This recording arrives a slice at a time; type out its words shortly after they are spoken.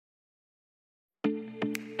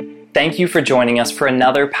Thank you for joining us for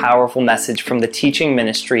another powerful message from the teaching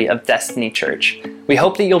ministry of Destiny Church. We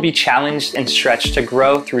hope that you'll be challenged and stretched to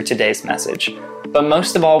grow through today's message. But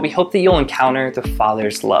most of all, we hope that you'll encounter the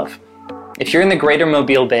Father's love. If you're in the greater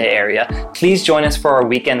Mobile Bay area, please join us for our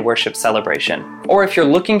weekend worship celebration. Or if you're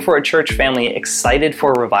looking for a church family excited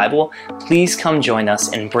for a revival, please come join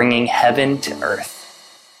us in bringing heaven to earth.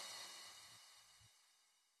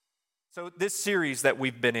 So this series that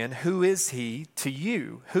we've been in, who is he to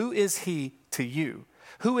you? Who is he to you?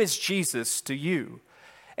 Who is Jesus to you?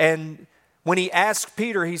 And when he asked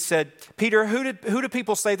Peter, he said, Peter, who do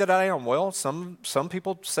people say that I am? Well, some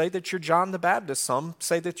people say that you're John the Baptist. Some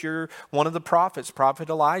say that you're one of the prophets, Prophet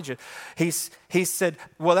Elijah. He said,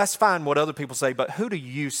 well, that's fine what other people say, but who do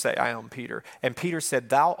you say I am, Peter? And Peter said,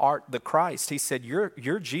 thou art the Christ. He said,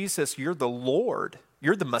 you're Jesus, you're the Lord.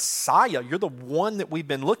 You're the Messiah. You're the one that we've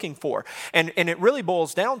been looking for. And it really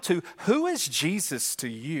boils down to, who is Jesus to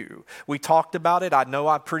you? We talked about it. I know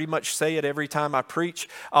I pretty much say it every time I preach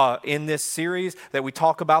in this series, that we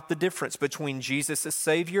talk about the difference between Jesus as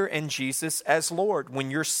Savior and Jesus as Lord. When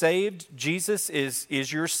you're saved, Jesus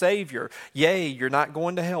is your Savior. Yay, you're not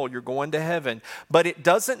going to hell. You're going to heaven. But it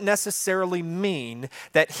doesn't necessarily mean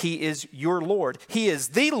that he is your Lord. He is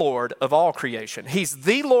the Lord of all creation. He's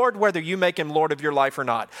the Lord whether you make him Lord of your life or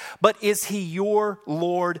not. But is he your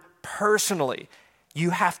Lord personally?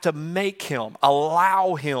 You have to make him,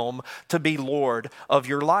 allow him to be Lord of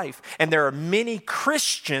your life. And there are many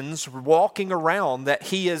Christians walking around that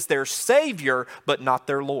he is their Savior, but not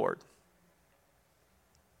their Lord.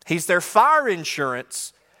 He's their fire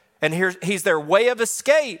insurance, and he's their way of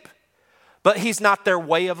escape, but he's not their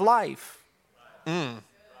way of life.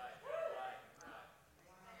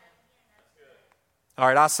 All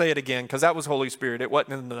right, I'll say it again because that was Holy Spirit. It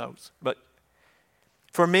wasn't in the notes. But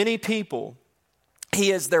for many people, he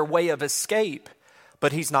is their way of escape,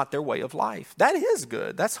 but he's not their way of life. That is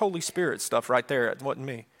good. That's Holy Spirit stuff right there. It wasn't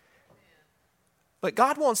me. But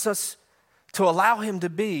God wants us to allow him to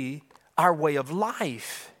be our way of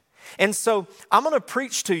life. And so I'm going to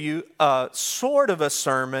preach to you sort of a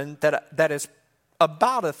sermon that is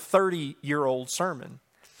about a 30-year-old sermon.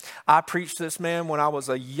 I preached this, man, when I was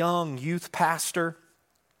a young youth pastor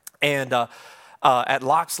and at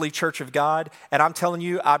Loxley Church of God. And I'm telling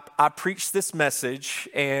you, I preached this message,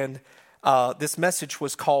 and this message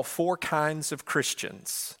was called Four Kinds of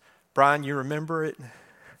Christians. Brian, you remember it?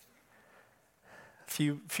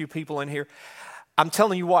 Few people in here. I'm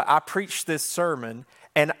telling you what, I preached this sermon,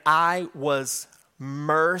 and I was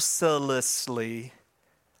mercilessly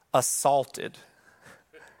assaulted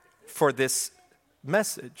for this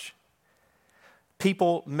message.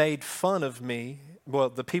 People made fun of me. Well,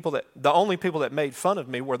 the only people that made fun of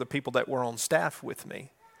me were the people that were on staff with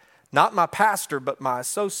me. Not my pastor, but my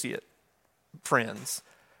associate friends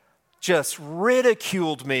just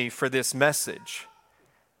ridiculed me for this message.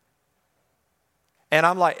 And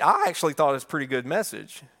I'm like, I actually thought it was a pretty good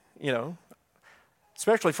message,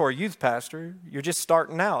 especially for a youth pastor. You're just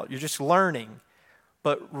starting out. You're just learning.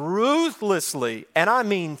 But ruthlessly, and I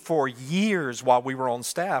mean for years while we were on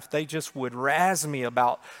staff, they just would razz me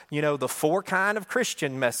about, the four kind of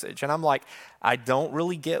Christian message. And I'm like, I don't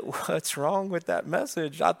really get what's wrong with that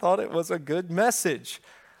message. I thought it was a good message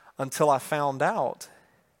until I found out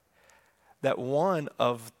that one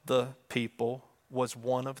of the people was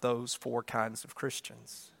one of those four kinds of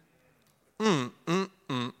Christians.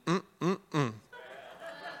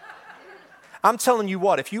 I'm telling you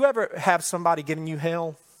what, if you ever have somebody giving you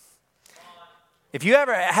hell, if you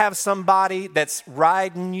ever have somebody that's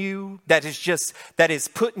riding you, that is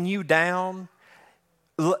putting you down,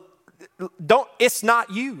 it's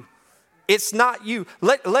not you. It's not you.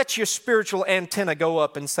 Let your spiritual antenna go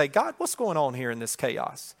up and say, God, what's going on here in this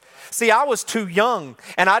chaos? See, I was too young,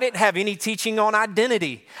 and I didn't have any teaching on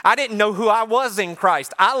identity. I didn't know who I was in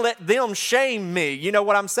Christ. I let them shame me. You know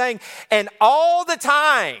what I'm saying? And all the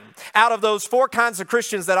time, out of those four kinds of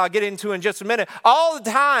Christians that I'll get into in just a minute, all the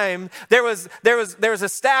time, there was a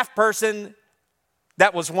staff person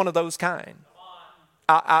that was one of those kind.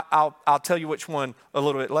 I'll tell you which one a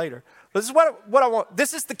little bit later. But this is what I want.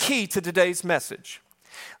 This is the key to today's message.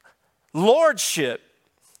 Lordship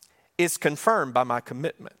is confirmed by my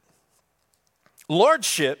commitment.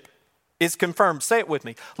 Lordship is confirmed. Say it with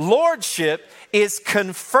me. Lordship is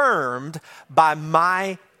confirmed by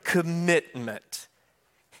my commitment.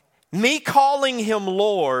 Me calling him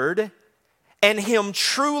Lord and him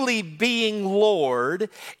truly being Lord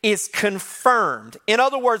is confirmed. In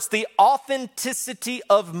other words, the authenticity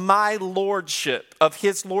of my lordship, of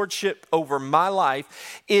his lordship over my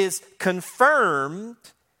life, is confirmed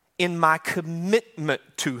in my commitment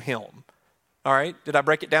to him. All right, did I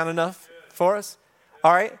break it down enough for us?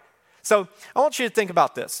 All right, so I want you to think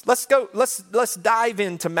about this. Let's dive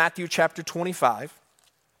into Matthew chapter 25.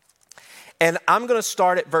 And I'm going to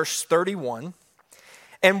start at verse 31.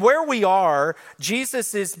 And where we are,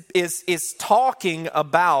 Jesus is talking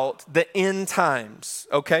about the end times,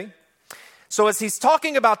 okay? So as he's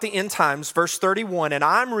talking about the end times, verse 31, and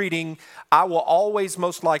I will always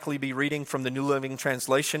most likely be reading from the New Living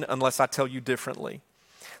Translation unless I tell you differently.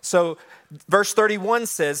 So verse 31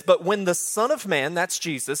 says, "But when the Son of Man," that's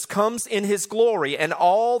Jesus, "comes in his glory and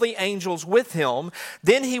all the angels with him,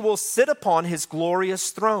 then he will sit upon his glorious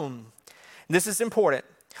throne." And this is important.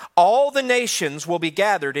 "All the nations will be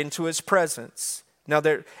gathered into his presence.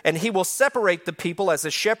 And he will separate the people as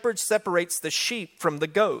a shepherd separates the sheep from the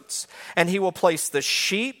goats. And he will place the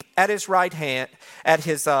sheep at his right hand, and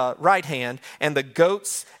the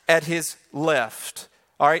goats at his left."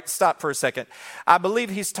 All right, stop for a second. I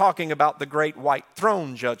believe he's talking about the great white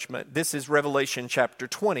throne judgment. This is Revelation chapter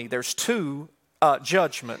 20. There's two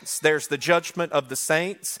judgments. There's the judgment of the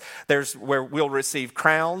saints. There's where we'll receive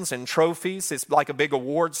crowns and trophies. It's like a big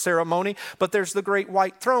award ceremony. But there's the great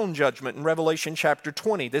white throne judgment in Revelation chapter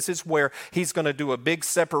 20. This is where he's going to do a big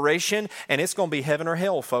separation, and it's going to be heaven or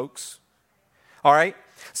hell, folks. All right?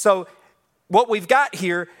 So what we've got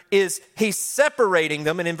here is he's separating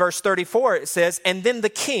them. And in verse 34 it says, "And then the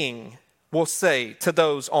king will say to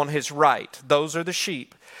those on his right," those are the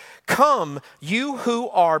sheep, "Come, you who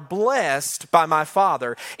are blessed by my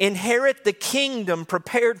Father, inherit the kingdom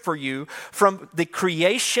prepared for you from the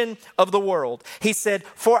creation of the world." He said,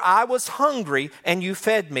 "For I was hungry and you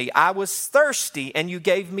fed me. I was thirsty and you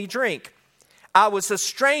gave me drink. I was a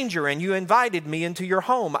stranger and you invited me into your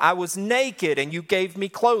home. I was naked and you gave me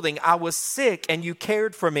clothing. I was sick and you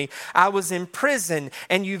cared for me. I was in prison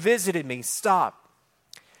and you visited me." Stop.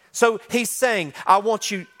 So he's saying, I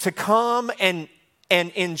want you to come and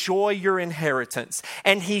enjoy your inheritance.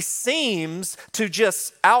 And he seems to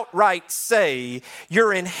just outright say,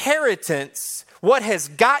 your inheritance, what has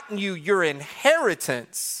gotten you your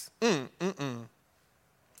inheritance.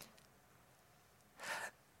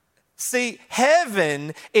 See,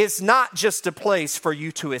 heaven is not just a place for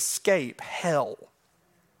you to escape hell.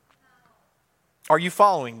 Are you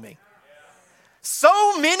following me?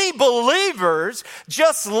 So many believers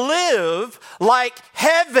just live like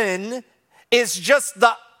heaven is just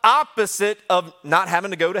the opposite of not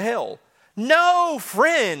having to go to hell. No,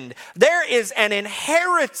 friend, there is an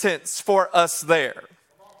inheritance for us there.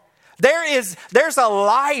 There's a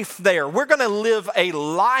life there. We're going to live a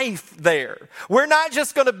life there. We're not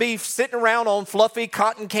just going to be sitting around on fluffy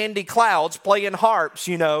cotton candy clouds playing harps,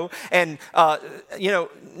 and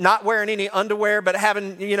not wearing any underwear, but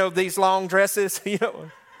having, these long dresses,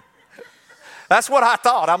 That's what I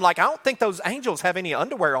thought. I'm like, I don't think those angels have any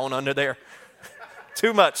underwear on under there.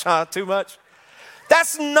 Too much, huh? Too much?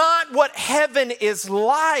 That's not what heaven is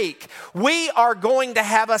like. We are going to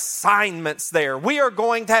have assignments there. We are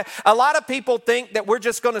going to have, a lot of people think that we're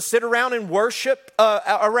just going to sit around and worship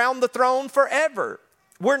around the throne forever.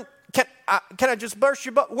 Can I just burst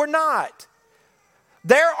your butt? We're not.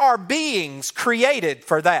 There are beings created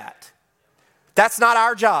for that. That's not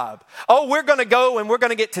our job. Oh, we're going to go and we're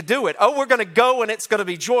going to get to do it. Oh, we're going to go and it's going to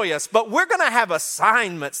be joyous. But we're going to have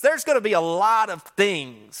assignments. There's going to be a lot of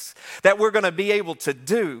things that we're going to be able to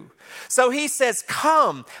do. So he says,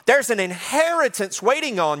 come, there's an inheritance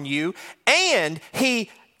waiting on you. And he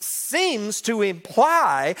seems to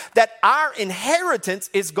imply that our inheritance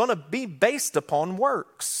is going to be based upon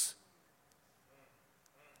works.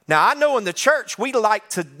 Now, I know in the church, we like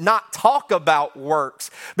to not talk about works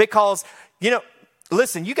because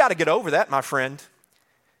listen, you got to get over that, my friend.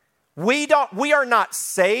 We are not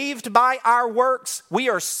saved by our works. We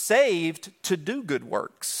are saved to do good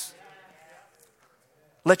works.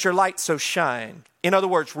 Let your light so shine. In other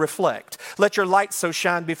words, reflect. Let your light so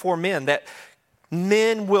shine before men that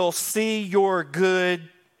men will see your good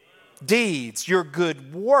deeds, your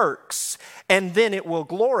good works, and then it will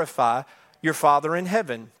glorify your Father in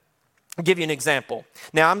heaven. I'll give you an example.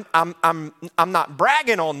 Now, I'm not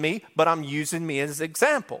bragging on me, but I'm using me as an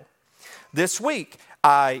example. This week,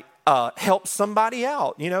 I helped somebody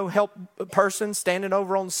out, help a person standing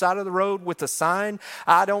over on the side of the road with a sign.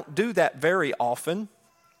 I don't do that very often,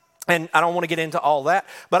 and I don't want to get into all that,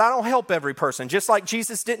 but I don't help every person. Just like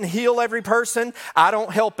Jesus didn't heal every person, I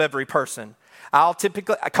don't help every person. I'll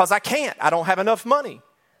typically, because I can't, I don't have enough money.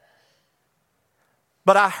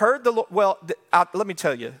 But I heard let me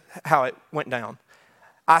tell you how it went down.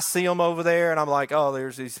 I see them over there and I'm like, oh,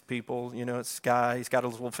 there's these people, it's this guy, he's got a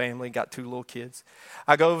little family, got 2 little kids.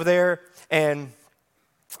 I go over there and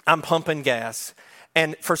I'm pumping gas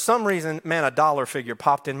And for some reason, man, a dollar figure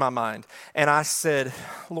popped in my mind. And I said,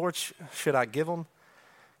 Lord, should I give them,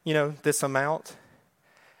 this amount?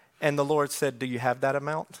 And the Lord said, do you have that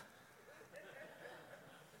amount?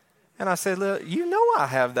 And I said, look, I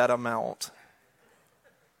have that amount.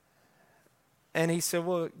 And he said,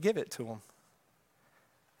 well, give it to them.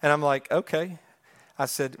 And I'm like, okay. I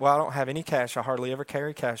said, well, I don't have any cash. I hardly ever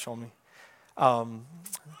carry cash on me.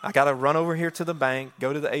 I got to run over here to the bank,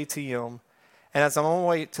 go to the ATM. And as I'm on my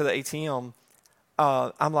way to the ATM,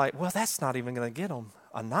 I'm like, well, that's not even going to get them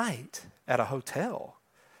a night at a hotel.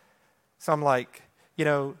 So I'm like,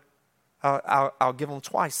 I'll give them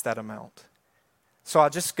twice that amount. So I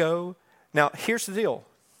just go. Now, here's the deal.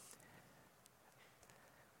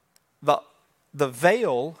 The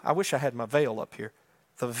veil, I wish I had my veil up here.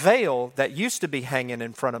 The veil that used to be hanging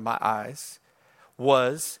in front of my eyes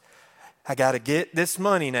was, I got to get this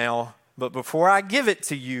money now, but before I give it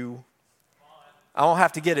to you, I don't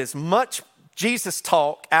have to get as much Jesus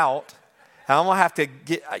talk out. I'm going to have to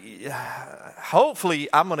get, hopefully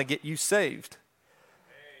I'm going to get you saved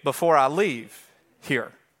before I leave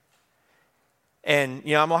here. And,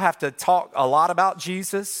 I'm going to have to talk a lot about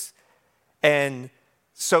Jesus. And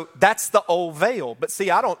so that's the old veil. But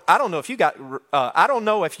see, I don't know if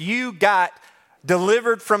you got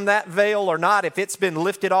delivered from that veil or not, if it's been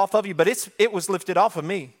lifted off of you, but it was lifted off of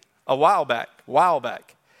me a while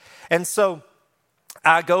back. And so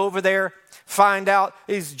I go over there, find out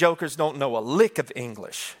these jokers don't know a lick of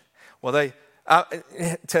English. Well, I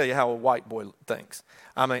tell you how a white boy thinks.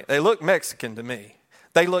 I mean, they look Mexican to me.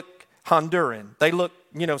 They look Honduran. They look,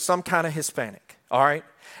 some kind of Hispanic. All right.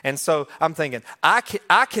 And so I'm thinking, I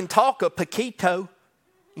can talk a poquito,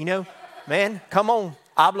 man, come on,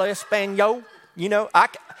 habla español,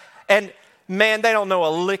 and man, they don't know a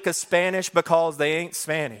lick of Spanish because they ain't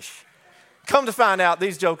Spanish. Come to find out,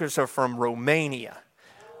 these jokers are from Romania.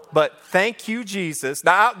 But thank you, Jesus.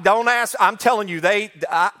 Now, don't ask, I'm telling you, they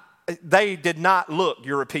did not look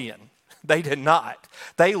European. They did not.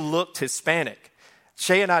 They looked Hispanic.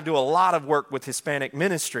 Shay and I do a lot of work with Hispanic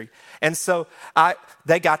ministry. And so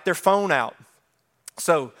they got their phone out.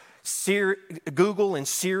 So Google and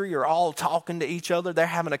Siri are all talking to each other. They're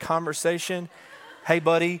having a conversation. Hey,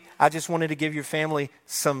 buddy, I just wanted to give your family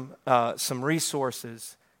some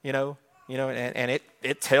resources, and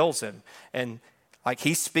it tells him. And like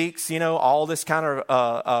he speaks, all this kind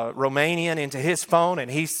of Romanian into his phone, and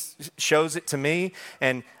he shows it to me,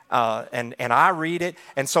 and I read it.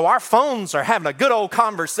 And so our phones are having a good old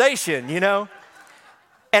conversation,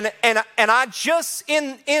 And I just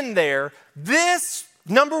in there, this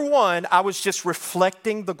number one, I was just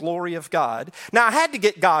reflecting the glory of God. Now I had to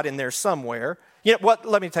get God in there somewhere. You know what?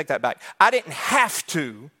 Let me take that back. I didn't have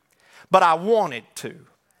to, but I wanted to.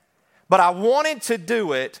 But I wanted to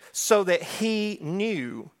do it so that he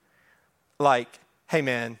knew, like, hey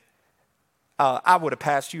man, I would have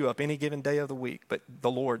passed you up any given day of the week, but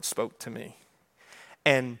the Lord spoke to me.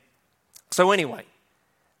 And so anyway,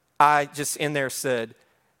 I just in there said,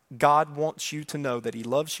 God wants you to know that he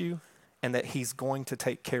loves you and that he's going to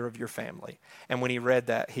take care of your family. And when he read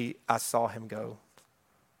that, I saw him go.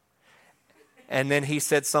 And then he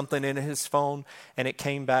said something in his phone, and it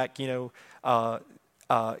came back,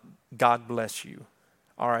 God bless you.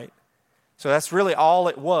 All right. So that's really all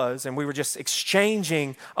it was. And we were just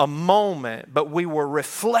exchanging a moment, but we were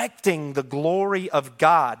reflecting the glory of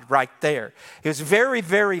God right there. It was very,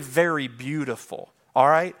 very, very beautiful. All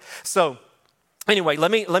right. So anyway, let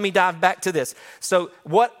me dive back to this. So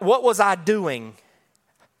what was I doing?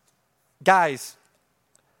 Guys,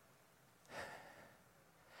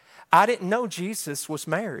 I didn't know Jesus was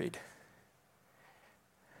married.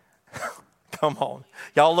 Come on.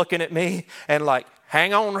 Y'all looking at me and like,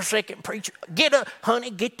 hang on a second, preacher. Get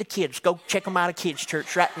the kids. Go check them out of kids'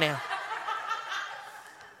 church right now.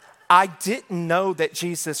 I didn't know that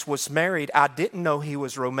Jesus was married. I didn't know he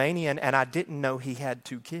was Romanian, and I didn't know he had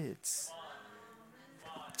 2 kids.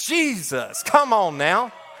 Jesus, come on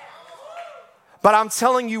now. But I'm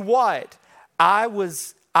telling you what, I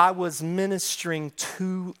was ministering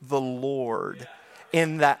to the Lord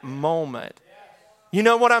in that moment. You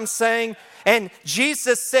know what I'm saying? And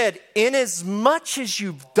Jesus said, inasmuch as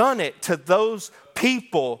you've done it to those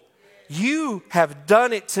people, you have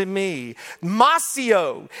done it to me.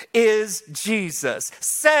 Masio is Jesus.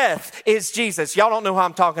 Seth is Jesus. Y'all don't know who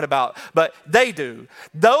I'm talking about, but they do.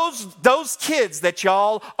 Those kids that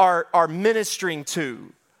y'all are ministering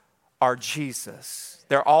to are Jesus.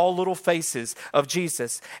 They're all little faces of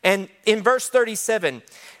Jesus. And in verse 37,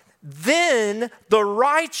 then the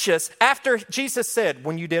righteous, after Jesus said,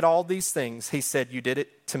 when you did all these things, he said, you did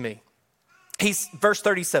it to me. Verse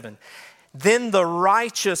 37, Then the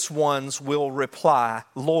righteous ones will reply,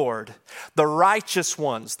 Lord. The righteous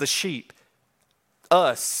ones, the sheep,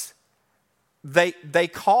 us, they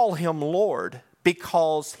call him Lord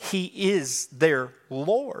because he is their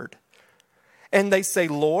Lord. And they say,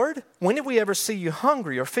 Lord, when did we ever see you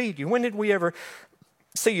hungry or feed you? When did we ever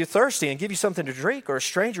see you thirsty and give you something to drink, or a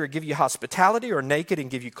stranger and give you hospitality, or naked and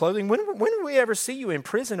give you clothing? When did we ever see you in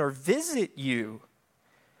prison or visit you?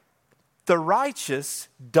 The righteous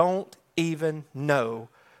don't even know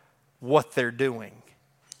what they're doing.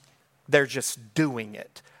 They're just doing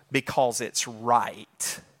it because it's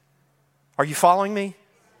right. Are you following me?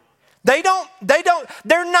 They're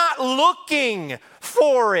not looking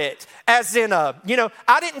for it as in I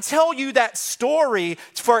didn't tell you that story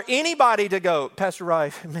for anybody to go, Pastor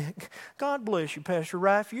Rife, man, God bless you, Pastor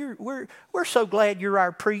Rife. We're so glad you're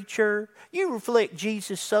our preacher. You reflect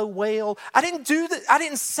Jesus so well. I didn't do that. I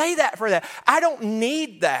didn't say that for that. I don't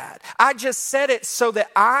need that. I just said it so that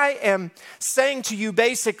I am saying to you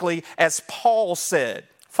basically, as Paul said,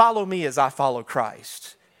 follow me as I follow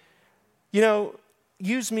Christ.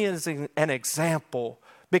 Use me as an example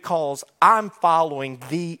because I'm following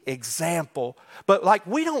the example. But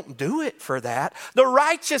we don't do it for that. The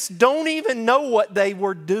righteous don't even know what they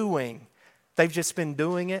were doing. They've just been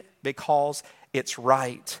doing it because it's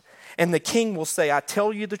right. And the king will say, I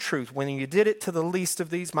tell you the truth. When you did it to the least of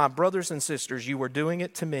these, my brothers and sisters, you were doing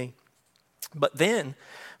it to me. But then,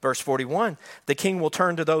 verse 41, the king will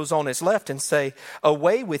turn to those on his left and say,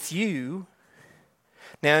 away with you.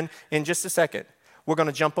 Now, in just a second, we're going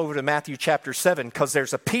to jump over to Matthew chapter 7 because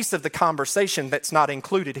there's a piece of the conversation that's not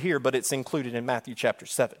included here, but it's included in Matthew chapter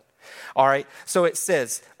 7. All right, so it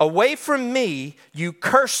says, away from me, you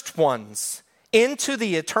cursed ones, into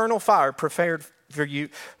the eternal fire prepared for you,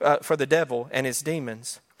 for the devil and his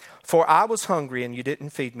demons. For I was hungry and you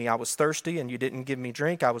didn't feed me. I was thirsty and you didn't give me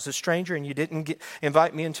drink. I was a stranger and you didn't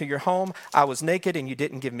invite me into your home. I was naked and you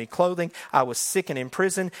didn't give me clothing. I was sick and in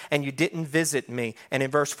prison and you didn't visit me. And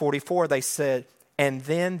in verse 44, they said, and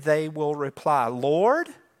then they will reply, Lord,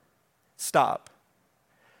 stop.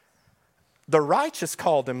 The righteous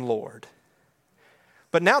called him Lord.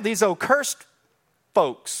 But now these accursed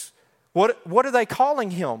folks, what are they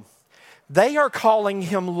calling him? They are calling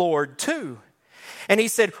him Lord too. And he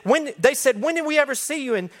said, when did we ever see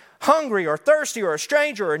you in hungry or thirsty or a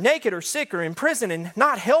stranger or naked or sick or in prison and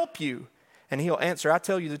not help you? And he'll answer, I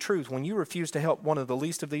tell you the truth. When you refuse to help one of the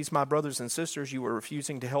least of these, my brothers and sisters, you were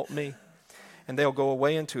refusing to help me. And they'll go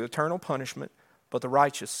away into eternal punishment, but the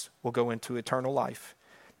righteous will go into eternal life.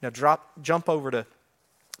 Now jump over to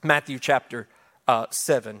Matthew chapter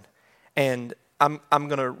 7. And I'm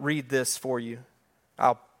going to read this for you.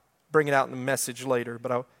 I'll bring it out in the message later,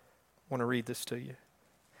 but I want to read this to you.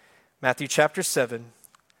 Matthew chapter 7,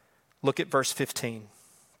 look at verse 15.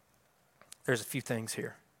 There's a few things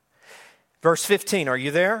here. Verse 15, are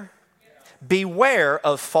you there? Yeah. Beware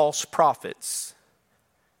of false prophets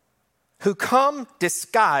who come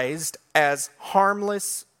disguised as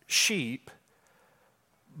harmless sheep,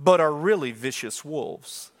 but are really vicious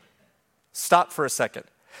wolves. Stop for a second.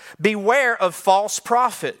 Beware of false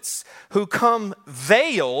prophets who come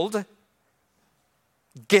veiled,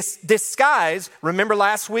 disguised. Remember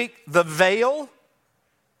last week, the veil?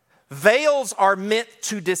 Veils are meant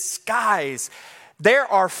to disguise. There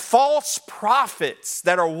are false prophets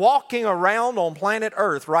that are walking around on planet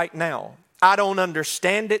Earth right now. I don't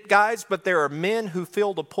understand it, guys, but there are men who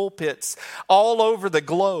fill the pulpits all over the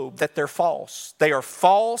globe that they're false. They are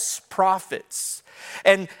false prophets.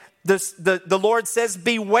 And the Lord says,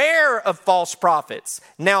 beware of false prophets.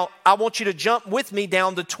 Now, I want you to jump with me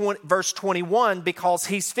down to verse 21 because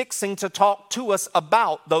he's fixing to talk to us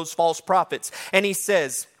about those false prophets. And he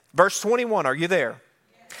says, verse 21, are you there?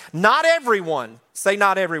 Yes. Not everyone, say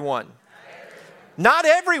not everyone. Not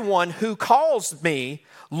everyone who calls me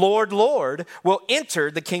Lord, Lord, will enter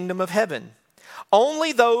the kingdom of heaven.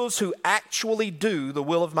 Only those who actually do the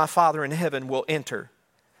will of my Father in heaven will enter.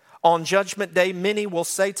 On judgment day, many will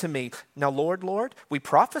say to me, now, Lord, Lord, we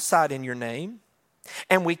prophesied in your name,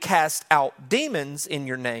 and we cast out demons in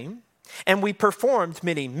your name, and we performed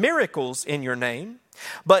many miracles in your name.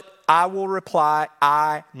 But I will reply,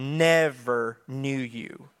 I never knew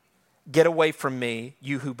you. Get away from me,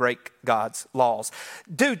 you who break God's laws.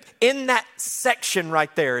 Dude, in that section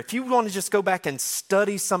right there, if you want to just go back and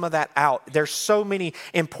study some of that out, there's so many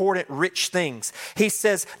important, rich things. He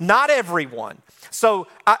says, not everyone. So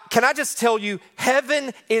can I just tell you,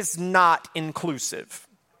 heaven is not inclusive.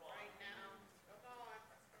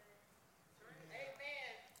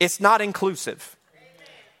 It's not inclusive.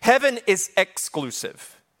 Heaven is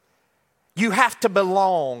exclusive. You have to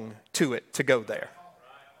belong to it to go there.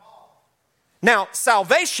 Now,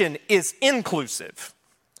 salvation is inclusive.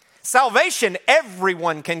 Salvation,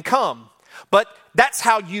 everyone can come, but that's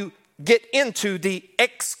how you get into the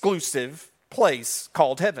exclusive place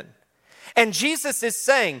called heaven. And Jesus is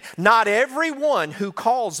saying, not everyone who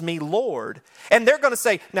calls me Lord. And they're going to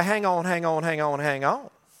say, now hang on. I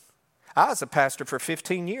was a pastor for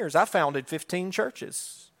 15 years. I founded 15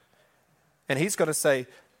 churches. And he's going to say,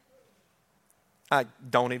 I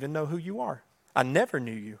don't even know who you are. I never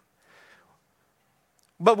knew you.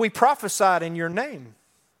 But we prophesied in your name.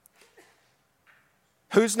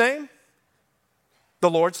 Whose name? The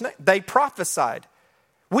Lord's name. They prophesied.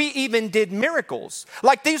 We even did miracles.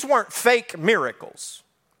 Like these weren't fake miracles.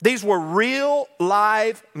 These were real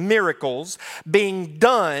live miracles being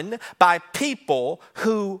done by people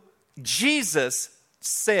who Jesus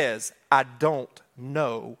says, I don't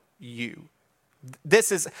know you.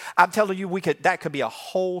 This is, I'm telling you, that could be a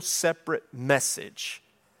whole separate message.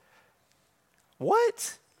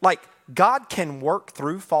 What? Like God can work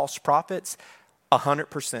through false prophets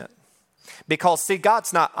 100%. Because, see,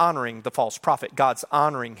 God's not honoring the false prophet. God's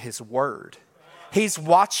honoring his word. He's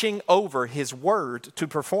watching over his word to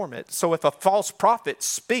perform it. So if a false prophet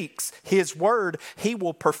speaks his word, he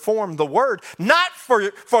will perform the word. Not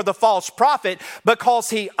for the false prophet,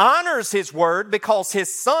 because he honors his word, because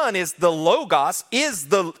his son is the Logos, is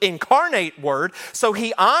the incarnate word. So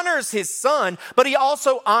he honors his son, but he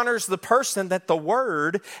also honors the person that the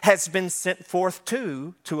word has been sent forth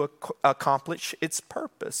to accomplish its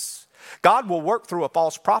purpose. God will work through a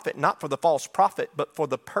false prophet, not for the false prophet, but for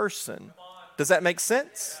the person. Does that make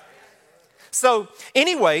sense? So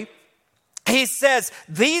anyway, he says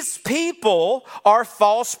these people are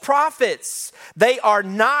false prophets. They are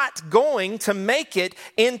not going to make it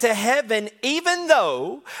into heaven, even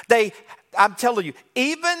though I'm telling you,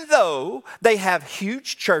 even though they have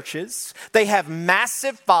huge churches, they have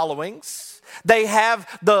massive followings, they have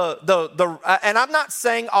and I'm not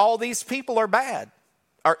saying all these people are bad.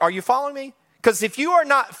 Are you following me? Because if you are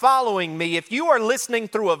not following me, if you are listening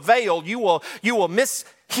through a veil, you will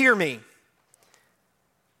mishear me.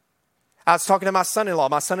 I was talking to my son-in-law.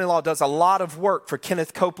 My son-in-law does a lot of work for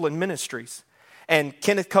Kenneth Copeland Ministries. And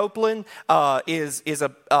Kenneth Copeland is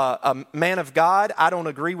a man of God. I don't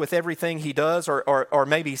agree with everything he does or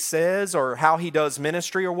maybe says or how he does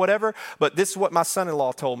ministry or whatever. But this is what my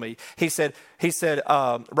son-in-law told me. He said,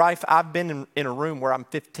 Rife, I've been in a room where I'm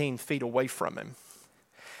 15 feet away from him.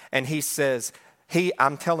 And he says,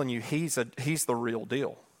 I'm telling you, he's the real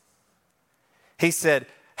deal. He said,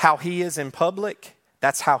 how he is in public,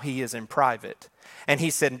 that's how he is in private. And he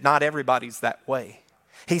said, not everybody's that way.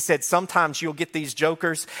 He said, sometimes you'll get these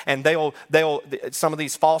jokers and they'll some of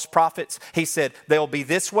these false prophets, he said, they'll be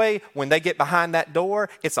this way. When they get behind that door,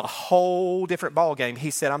 it's a whole different ballgame.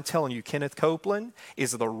 He said, I'm telling you, Kenneth Copeland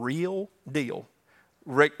is the real deal.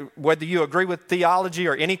 Whether you agree with theology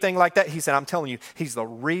or anything like that, he said, I'm telling you, he's the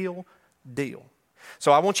real deal.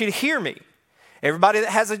 So I want you to hear me. Everybody that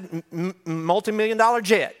has a multi-million-dollar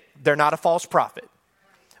jet, they're not a false prophet.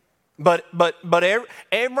 But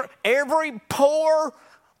every poor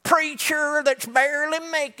preacher that's barely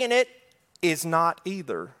making it is not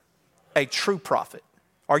either a true prophet.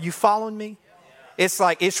 Are you following me?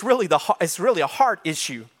 It's really a heart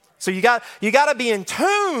issue. So you got to be in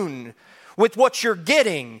tune with what you're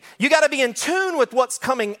getting. You got to be in tune with what's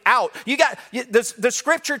coming out. The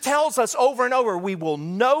scripture tells us over and over, we will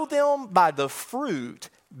know them by the fruit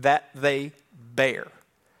that they bear.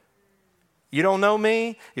 You don't know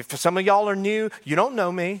me. If some of y'all are new, you don't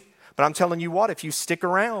know me. But I'm telling you what, if you stick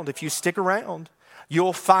around,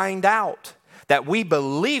 you'll find out that we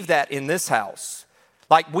believe that in this house.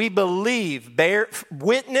 Like we believe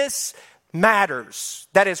witness matters.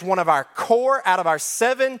 That is one of our core out of our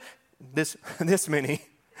seven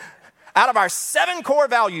out of our 7 core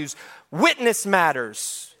values, witness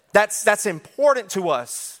matters. That's important to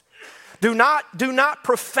us. Do not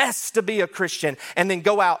profess to be a Christian and then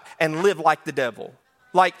go out and live like the devil.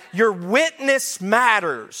 Like your witness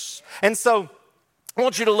matters. And so I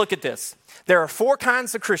want you to look at this. There are 4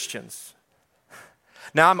 kinds of Christians.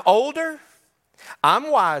 Now I'm older, I'm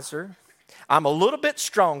wiser, I'm a little bit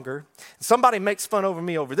stronger. Somebody makes fun over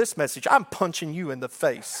me over this message, I'm punching you in the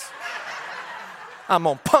face. I'm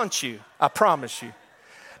going to punch you, I promise you.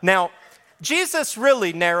 Now, Jesus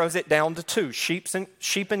really narrows it down to 2, sheep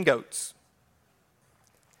and goats.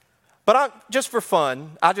 But just for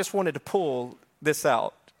fun, I just wanted to pull this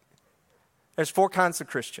out. There's 4 kinds of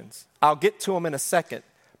Christians. I'll get to them in a second.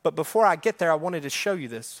 But before I get there, I wanted to show you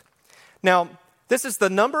this. Now, this is the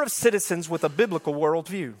number of citizens with a biblical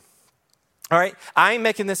worldview. All right? I ain't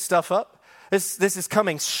making this stuff up. This is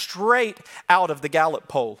coming straight out of the Gallup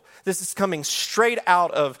poll. This is coming straight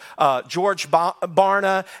out of George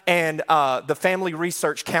Barna and the Family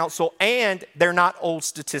Research Council, and they're not old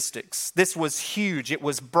statistics. This was huge. It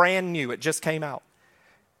was brand new. It just came out.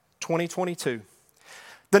 2022.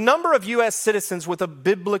 The number of U.S. citizens with a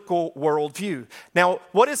biblical worldview. Now,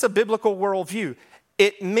 what is a biblical worldview?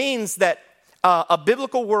 It means that a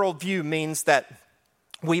biblical worldview means that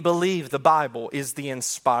we believe the Bible is the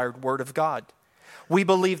inspired Word of God. We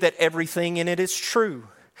believe that everything in it is true.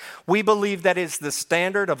 We believe that it's the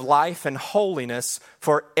standard of life and holiness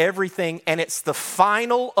for everything, and it's the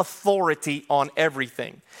final authority on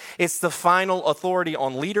everything. It's the final authority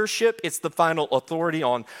on leadership. It's the final authority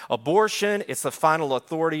on abortion. It's the final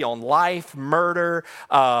authority on life, murder,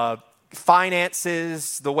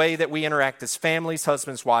 finances, the way that we interact as families,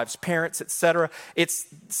 husbands, wives, parents, etc.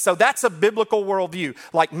 So that's a biblical worldview.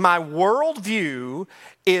 Like my worldview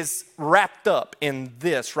is wrapped up in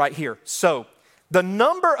this right here. So the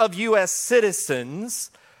number of U.S.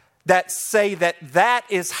 citizens that say that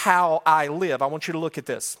is how I live. I want you to look at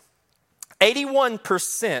this.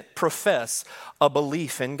 81% profess a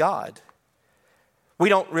belief in God. We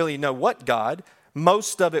don't really know what God.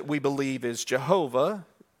 Most of it we believe is Jehovah,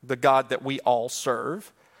 the God that we all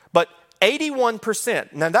serve. But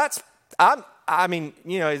 81%. Now that's, I mean,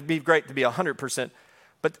 you know, it'd be great to be 100%.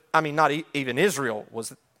 But I mean, not even Israel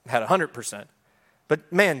had 100%.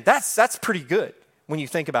 But man, that's pretty good when you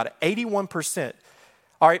think about it. 81%.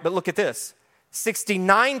 All right, but look at this.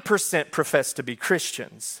 69% profess to be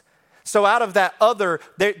Christians. So out of that other,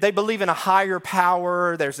 they believe in a higher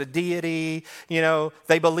power, there's a deity, you know,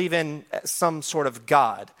 they believe in some sort of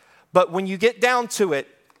God. But when you get down to it,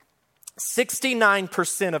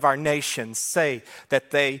 69% of our nation say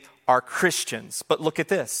that they are Christians. But look at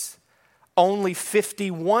this. Only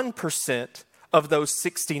 51% of those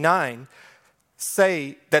 69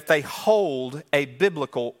 say that they hold a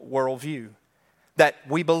biblical worldview. That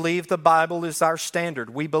we believe the Bible is our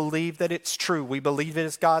standard. We believe that it's true. We believe it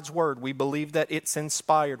is God's word. We believe that it's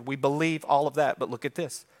inspired. We believe all of that. But look at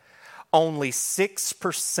this. Only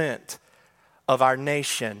 6% of our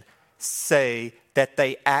nation say that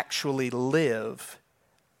they actually live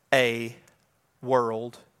a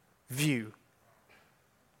world view.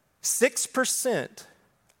 6%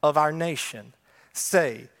 of our nation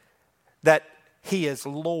say that He is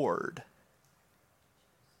Lord.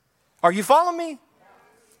 Are you following me?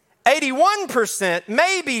 81%,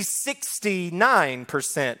 maybe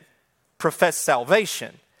 69% profess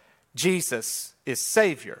salvation. Jesus is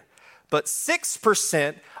Savior. But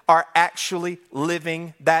 6% are actually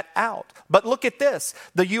living that out. But look at this.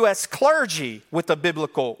 The U.S. clergy with a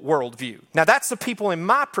biblical worldview. Now that's the people in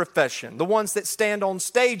my profession, the ones that stand on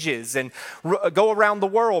stages and go around the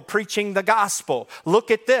world preaching the gospel.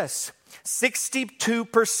 Look at this.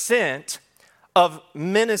 62% of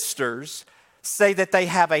ministers say that they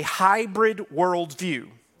have a hybrid worldview.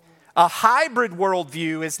 A hybrid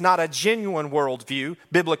worldview is not a genuine worldview,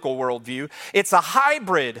 biblical worldview. It's a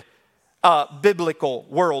hybrid biblical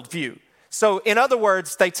worldview. So in other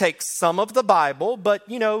words, they take some of the Bible, but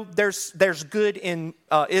you know, there's good in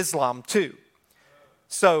Islam too.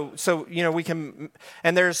 So you know, we can,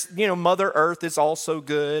 and there's, you know, Mother Earth is also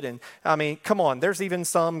good, and I mean, come on, there's even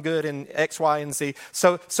some good in X, Y, and Z.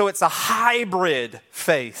 So it's a hybrid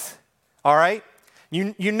faith. All right?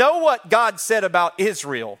 You know what God said about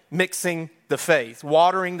Israel mixing the faith,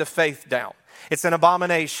 watering the faith down. It's an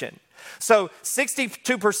abomination. So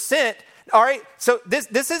 62%, all right, so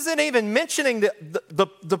this isn't even mentioning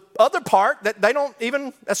the other part that they don't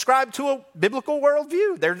even ascribe to a biblical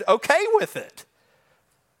worldview. They're okay with it.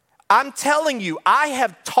 I'm telling you, I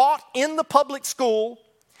have taught in the public school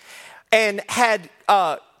and had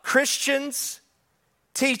Christians,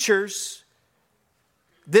 teachers.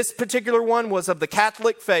 This particular one was of the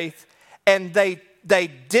Catholic faith, and they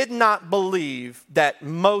did not believe that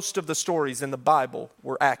most of the stories in the Bible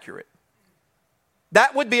were accurate.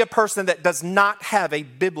 That would be a person that does not have a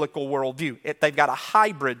biblical worldview. They've got a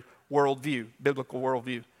hybrid worldview, biblical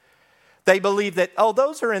worldview. They believe that, oh,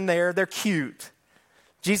 those are in there, they're cute.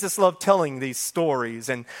 Jesus loved telling these stories,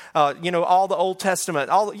 and you know, all the Old Testament,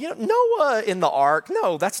 Noah in the ark.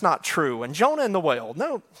 No, that's not true. And Jonah in the whale.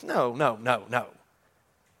 No.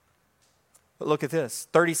 But look at this: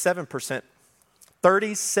 37%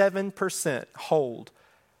 hold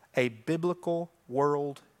a biblical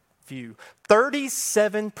worldview.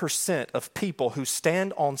 37% of people who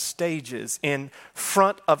stand on stages in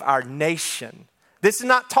front of our nation. This is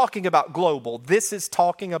not talking about global. This is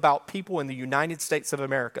talking about people in the United States of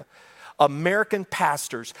America. American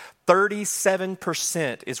pastors,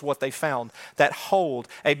 37% is what they found that hold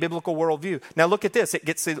a biblical worldview. Now look at this. It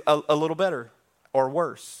gets a little better or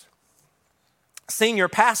worse. Senior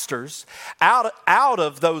pastors, out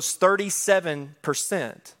of those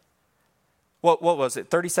 37%, what was it,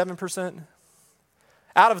 37%?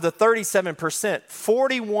 Out of the 37%,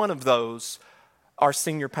 41 of those are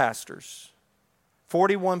senior pastors.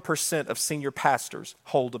 41% of senior pastors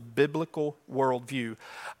hold a biblical worldview.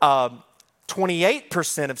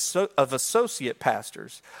 28% of associate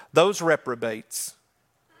pastors, those reprobates,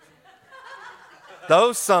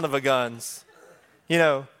 those son of a guns,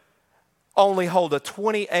 only hold a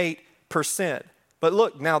 28%. But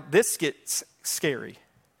look, now this gets scary.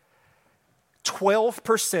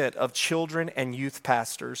 12% of children and youth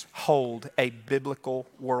pastors hold a biblical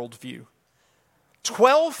worldview.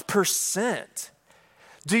 12%.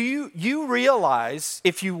 Do you realize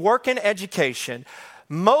if you work in education,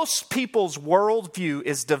 most people's worldview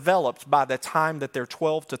is developed by the time that they're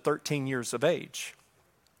 12 to 13 years of age.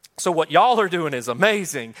 So what y'all are doing is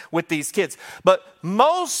amazing with these kids. But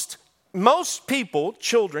most people,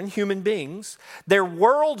 children, human beings, their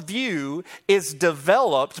worldview is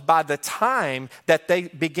developed by the time that they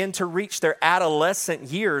begin to reach their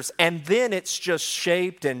adolescent years, and then it's just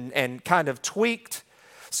shaped and kind of tweaked.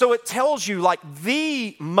 So it tells you like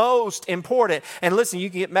the most important, and listen, you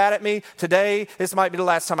can get mad at me today. This might be the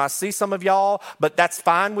last time I see some of y'all, but that's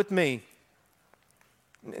fine with me.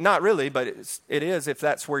 Not really, but it is if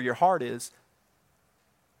that's where your heart is.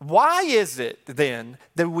 Why is it then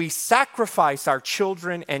that we sacrifice our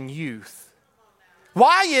children and youth?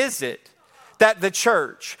 Why is it that the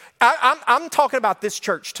church, I'm talking about this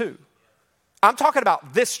church too. I'm talking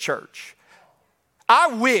about this church. I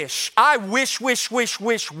wish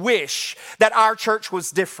that our church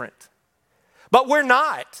was different. But we're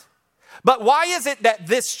not. But why is it that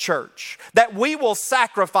this church, that we will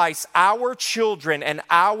sacrifice our children and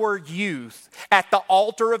our youth at the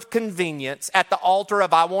altar of convenience, at the altar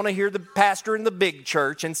of I want to hear the pastor in the big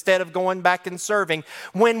church instead of going back and serving,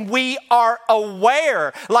 when we are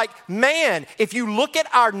aware, like, man, if you look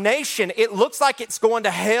at our nation, it looks like it's going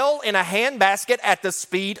to hell in a handbasket at the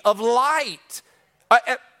speed of light.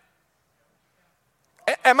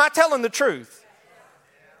 Am I telling the truth?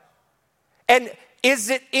 And is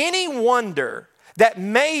it any wonder that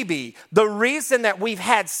maybe the reason that we've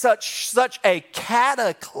had such a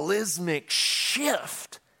cataclysmic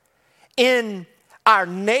shift in our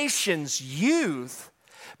nation's youth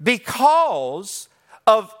because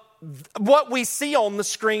of what we see on the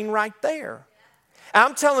screen right there?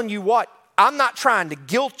 I'm telling you what, I'm not trying to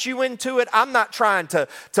guilt you into it. I'm not trying to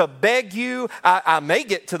beg you. I may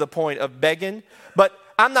get to the point of begging, but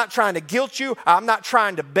I'm not trying to guilt you. I'm not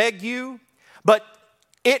trying to beg you. But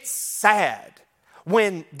it's sad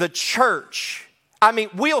when the church,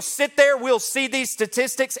 we'll sit there, we'll see these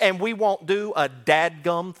statistics, and we won't do a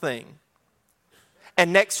dadgum thing.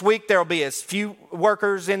 And next week there'll be as few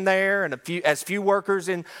workers in there and as few workers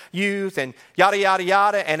in youth and yada, yada,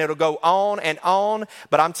 yada, and it'll go on and on.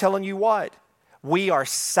 But I'm telling you what, we are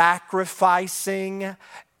sacrificing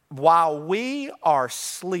while we are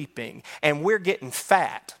sleeping, and we're getting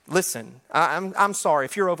fat. Listen, I'm sorry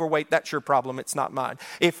if you're overweight, that's your problem. It's not mine.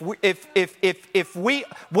 If we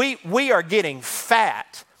are getting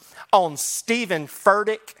fat on Stephen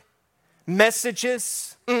Furtick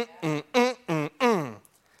messages,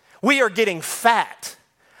 we are getting fat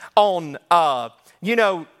on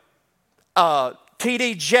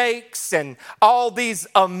T.D. Jakes and all these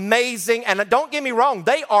amazing, and don't get me wrong,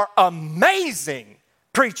 they are amazing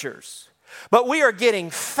preachers. But we are getting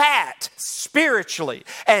fat spiritually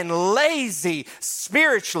and lazy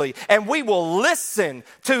spiritually, and we will listen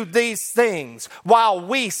to these things while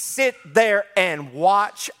we sit there and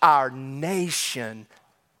watch our nation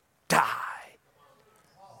die.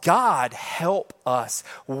 God help us.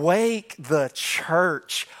 Wake the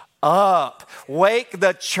church up. Wake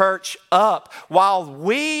the church up while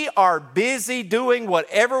we are busy doing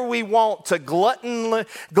whatever we want to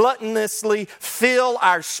gluttonously fill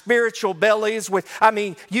our spiritual bellies with.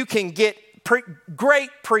 You can get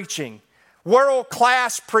great preaching,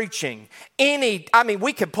 world-class preaching.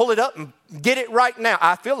 We can pull it up and get it right now.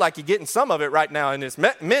 I feel like you're getting some of it right now in this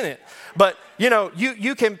minute. But,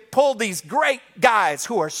 you can pull these great guys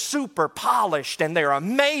who are super polished and they're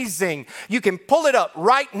amazing. You can pull it up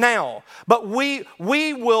right now. But we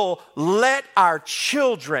will let our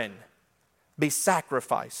children be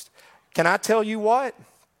sacrificed. Can I tell you what?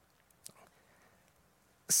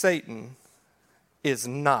 Satan is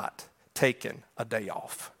not taking a day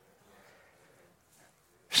off.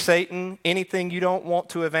 Satan, anything you don't want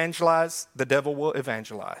to evangelize, the devil will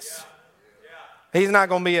evangelize. He's not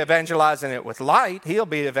going to be evangelizing it with light. He'll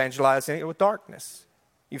be evangelizing it with darkness.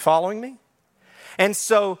 You following me? And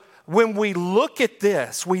so when we look at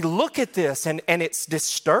this and it's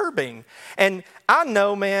disturbing. And I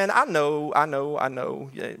know, man, I know,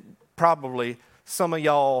 probably some of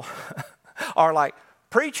y'all are like,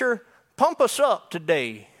 preacher, pump us up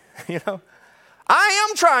today. You know, I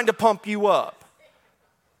am trying to pump you up.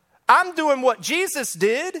 I'm doing what Jesus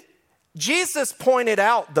did. Jesus pointed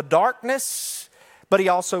out the darkness, but he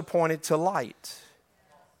also pointed to light.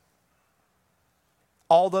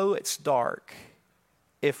 Although it's dark,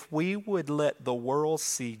 if we would let the world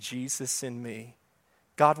see Jesus in me,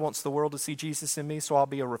 God wants the world to see Jesus in me, so I'll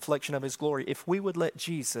be a reflection of his glory. If we would let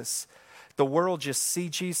the world just see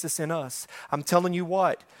Jesus in us, I'm telling you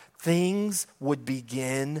what, things would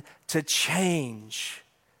begin to change.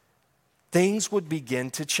 Things would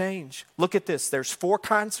begin to change. Look at this. There's 4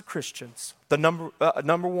 kinds of Christians. The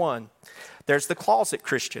number one, there's the closet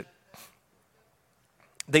Christian.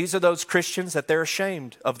 These are those Christians that they're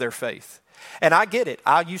ashamed of their faith. And I get it.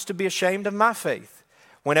 I used to be ashamed of my faith.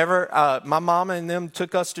 Whenever my mama and them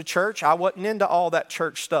took us to church, I wasn't into all that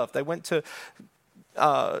church stuff. They went to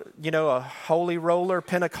a holy roller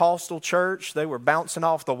Pentecostal church. They were bouncing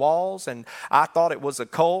off the walls, and I thought it was a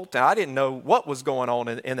cult. And I didn't know what was going on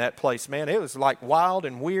in that place, man. It was like wild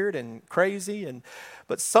and weird and crazy.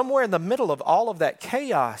 But somewhere in the middle of all of that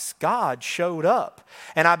chaos, God showed up.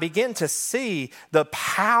 And I began to see the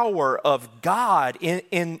power of God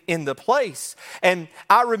in the place. And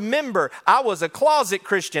I remember I was a closet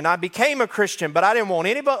Christian. I became a Christian, but I didn't want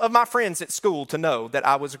any of my friends at school to know that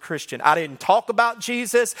I was a Christian. I didn't talk about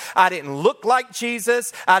Jesus. I didn't look like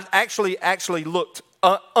Jesus. I actually looked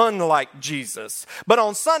unlike Jesus. But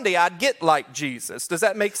on Sunday, I'd get like Jesus. Does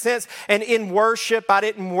that make sense? And in worship, I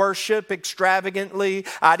didn't worship extravagantly.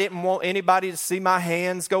 I didn't want anybody to see my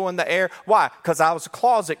hands go in the air. Why? Because I was a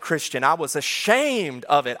closet Christian. I was ashamed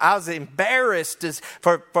of it. I was embarrassed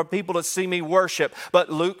for people to see me worship. But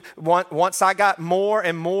Luke, once I got more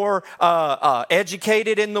and more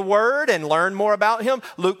educated in the Word and learned more about Him,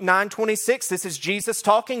 Luke 9:26, this is Jesus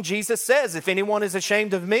talking. Jesus says, if anyone is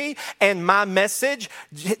ashamed of me and my message,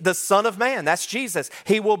 the Son of Man, that's Jesus,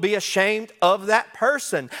 he will be ashamed of that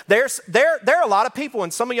person. There are a lot of people,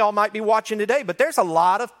 and some of y'all might be watching today, but there's a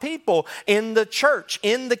lot of people in the church,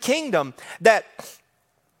 in the kingdom, that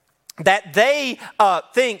they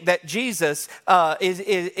think that Jesus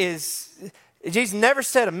Jesus never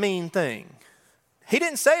said a mean thing. He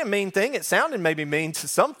didn't say a mean thing. It sounded maybe mean to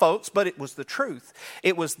some folks, but it was the truth.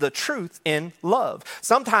 It was the truth in love.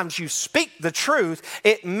 Sometimes you speak the truth.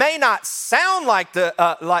 It may not sound like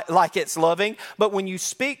like it's loving, but when you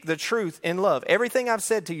speak the truth in love, everything I've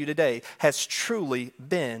said to you today has truly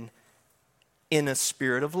been in a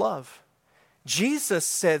spirit of love. Jesus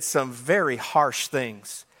said some very harsh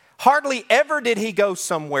things. Hardly ever did he go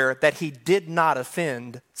somewhere that he did not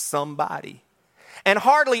offend somebody. And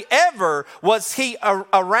hardly ever was he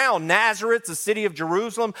around Nazareth, the city of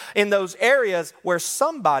Jerusalem, in those areas where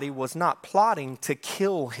somebody was not plotting to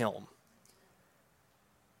kill him.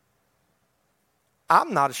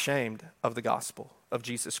 I'm not ashamed of the gospel of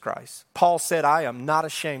Jesus Christ. Paul said, I am not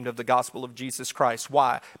ashamed of the gospel of Jesus Christ.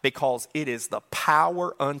 Why? Because it is the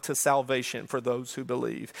power unto salvation for those who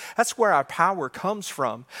believe. That's where our power comes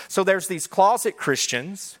from. So there's these closet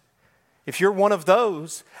Christians. If you're one of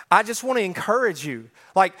those, I just want to encourage you.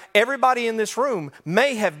 Like everybody in this room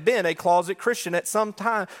may have been a closet Christian at some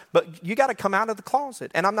time, but you got to come out of the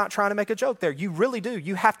closet. And I'm not trying to make a joke there. You really do.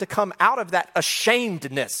 You have to come out of that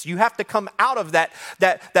ashamedness. You have to come out of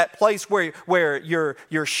that place where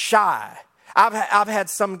you're shy. I've had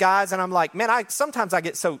some guys, and I'm like, man, sometimes I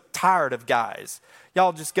get so tired of guys.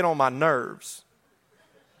 Y'all just get on my nerves.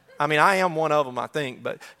 I mean, I am one of them, I think,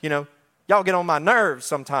 but y'all get on my nerves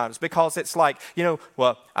sometimes because it's like,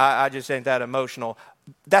 well, I just ain't that emotional.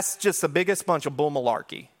 That's just the biggest bunch of bull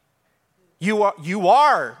malarkey. You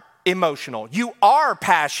are emotional. You are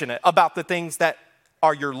passionate about the things that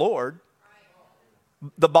are your Lord.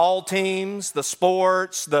 The ball teams, the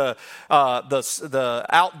sports, the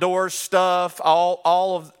outdoor stuff,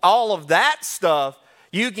 all of that stuff.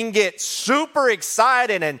 You can get super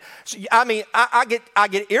excited, and I mean, I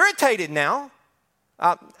get irritated now.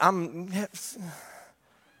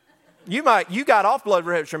 You got off blood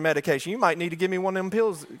pressure medication. You might need to give me one of them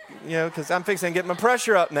pills, because I'm fixing to get my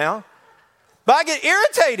pressure up now. But I get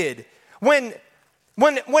irritated when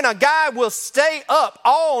When a guy will stay up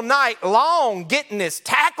all night long getting his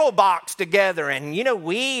tackle box together and,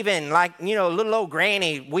 weaving like, little old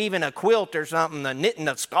granny weaving a quilt or something, knitting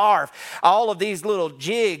a scarf, all of these little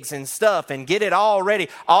jigs and stuff and get it all ready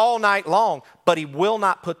all night long. But he will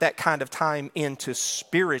not put that kind of time into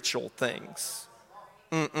spiritual things.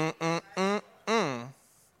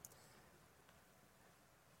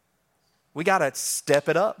 We got to step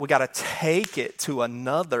it up. We got to take it to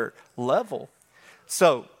another level.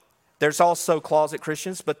 So there's also closet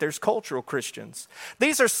Christians, but there's cultural Christians.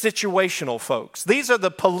 These are situational folks. These are the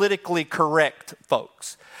politically correct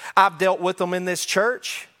folks. I've dealt with them in this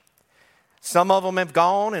church. Some of them have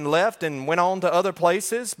gone and left and went on to other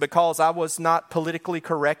places because I was not politically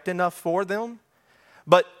correct enough for them.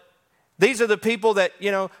 But these are the people that,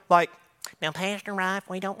 now, Pastor Rife,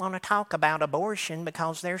 we don't want to talk about abortion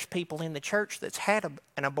because there's people in the church that's had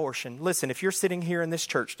an abortion. Listen, if you're sitting here in this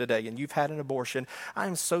church today and you've had an abortion,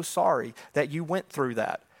 I'm so sorry that you went through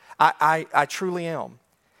that. I truly am.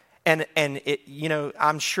 And it,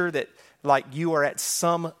 I'm sure that you are at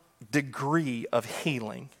some degree of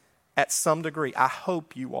healing. At some degree. I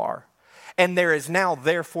hope you are. And there is now,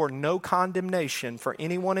 therefore, no condemnation for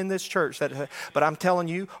anyone in this church. But I'm telling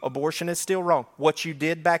you, abortion is still wrong. What you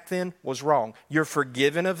did back then was wrong. You're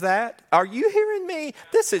forgiven of that? Are you hearing me?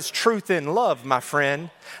 This is truth in love, my friend.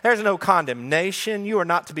 There's no condemnation. You are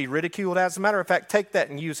not to be ridiculed. As a matter of fact, take that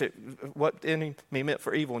and use it. What enemy meant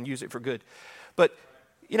for evil and use it for good. But,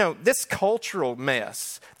 this cultural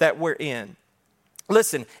mess that we're in.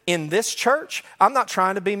 Listen, in this church, I'm not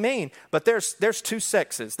trying to be mean, but there's two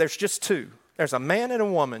sexes. There's just two. There's a man and a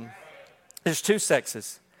woman. There's two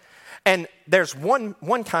sexes. And there's one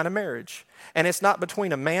kind of marriage. And it's not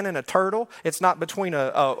between a man and a turtle. It's not between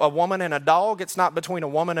a woman and a dog. It's not between a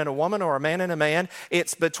woman and a woman or a man and a man.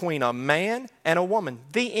 It's between a man and a woman.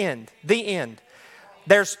 The end. The end.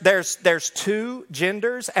 There's two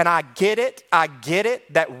genders, and I get it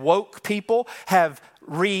that woke people have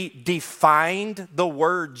redefined the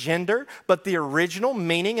word gender, but the original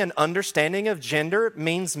meaning and understanding of gender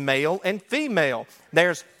means male and female.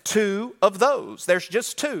 There's two of those. There's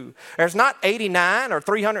just two. There's not 89 or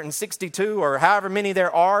 362 or however many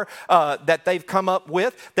there are that they've come up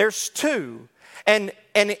with. There's two. And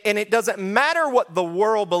it doesn't matter what the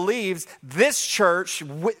world believes, this church,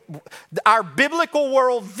 our biblical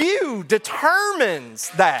worldview determines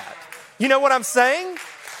that. You know what I'm saying?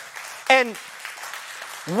 And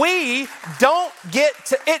we don't get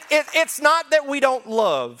to, it's not that we don't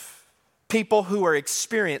love people who are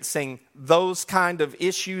experiencing those kind of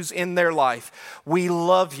issues in their life. We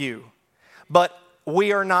love you, but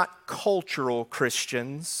we are not cultural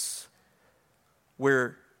Christians.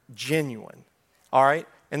 We're genuine. All right?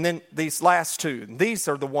 And then these last two, these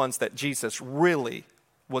are the ones that Jesus really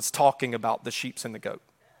was talking about, the sheep and the goat.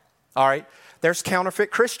 All right? There's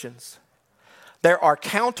counterfeit Christians. There are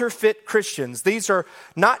counterfeit Christians. These are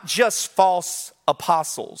not just false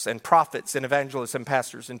apostles and prophets and evangelists and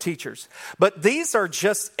pastors and teachers, but these are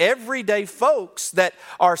just everyday folks that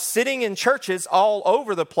are sitting in churches all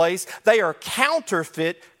over the place. They are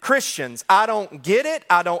counterfeit Christians. I don't get it.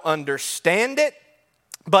 I don't understand it.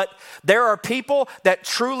 But there are people that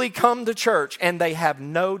truly come to church and they have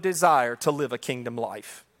no desire to live a kingdom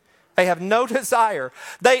life. They have no desire.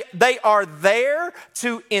 They are there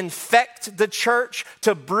to infect the church,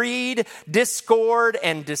 to breed discord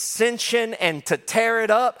and dissension and to tear it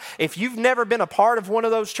up. If you've never been a part of one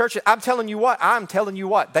of those churches, I'm telling you what.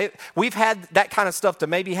 We've had that kind of stuff to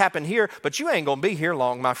maybe happen here, but you ain't going to be here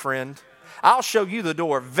long, my friend. I'll show you the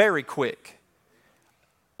door very quick.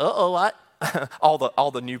 All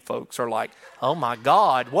the new folks are like, oh my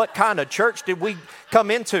God, what kind of church did we come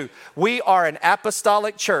into? We are an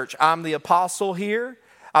apostolic church. I'm the apostle here.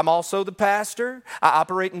 I'm also the pastor. I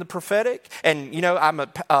operate in the prophetic. And, I'm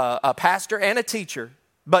a pastor and a teacher.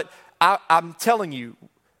 But I'm telling you,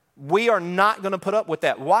 we are not going to put up with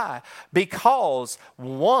that. Why? Because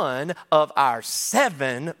one of our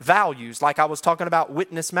 7 values, like I was talking about,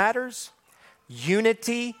 witness matters,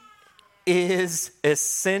 unity is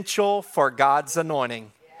essential for God's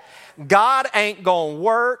anointing. God ain't gonna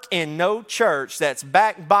work in no church that's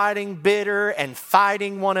backbiting, bitter, and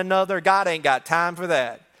fighting one another. God ain't got time for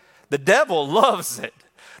that. The devil loves it.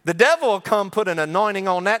 The devil will come put an anointing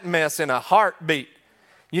on that mess in a heartbeat.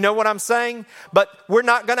 You know what I'm saying? But we're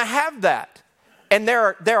not gonna have that. And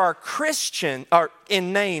there are Christian, or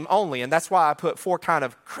in name only, and that's why I put 4 kind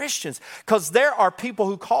of Christians, because there are people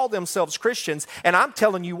who call themselves Christians, and I'm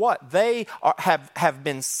telling you what, they have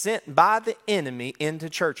been sent by the enemy into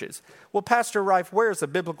churches. Well, Pastor Rife, where's the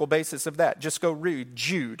biblical basis of that? Just go read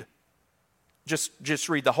Jude. Just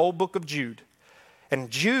read the whole book of Jude. And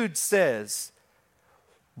Jude says,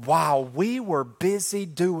 while we were busy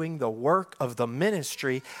doing the work of the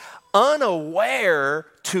ministry, unaware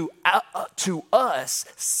to us,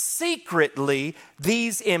 secretly,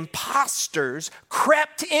 these imposters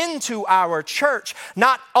crept into our church.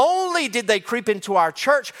 Not only did they creep into our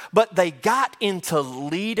church, but they got into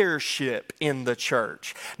leadership in the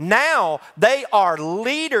church. Now they are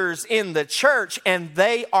leaders in the church and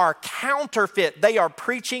they are counterfeit. They are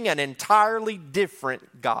preaching an entirely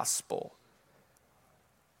different gospel.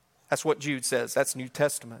 That's what Jude says. That's New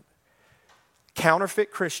Testament.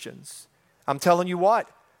 Counterfeit Christians. I'm telling you what,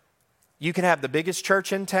 you can have the biggest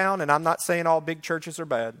church in town, and I'm not saying all big churches are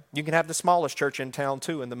bad. You can have the smallest church in town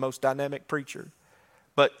too and the most dynamic preacher.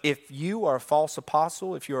 But if you are a false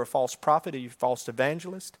apostle, if you're a false prophet, if you're a false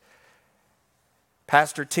evangelist,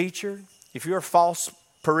 pastor, teacher, if you're a false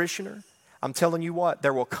parishioner, I'm telling you what,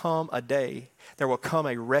 there will come a day, there will come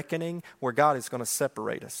a reckoning where God is going to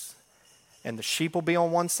separate us. And the sheep will be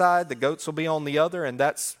on one side, the goats will be on the other, and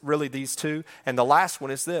that's really these two. And the last one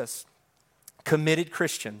is this, committed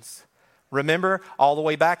Christians. Remember, all the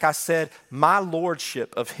way back I said, my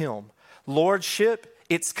lordship of him. Lordship,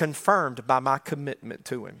 it's confirmed by my commitment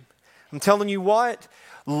to him. I'm telling you what,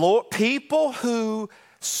 people who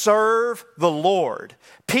serve the Lord,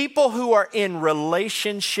 people who are in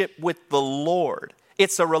relationship with the Lord,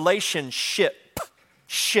 it's a relationship,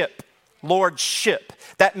 lordship.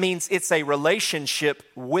 That means it's a relationship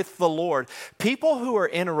with the Lord. People who are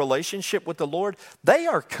in a relationship with the Lord, they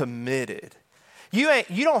are committed.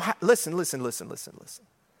 Listen.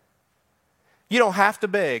 You don't have to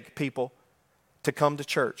beg people to come to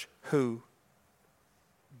church who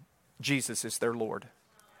Jesus is their Lord.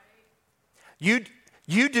 You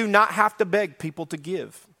do not have to beg people to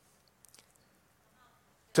give,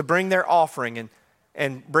 to bring their offering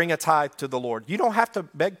and bring a tithe to the Lord. You don't have to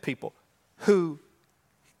beg people who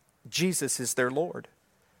Jesus is their Lord.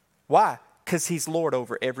 Why? Because he's Lord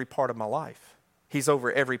over every part of my life. He's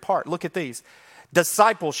over every part. Look at these.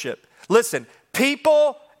 Discipleship. Listen,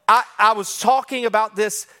 people, I was talking about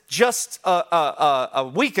this just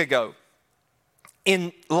a week ago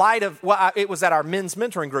in light of, it was at our men's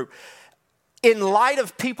mentoring group. In light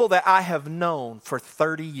of people that I have known for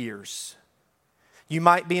 30 years. You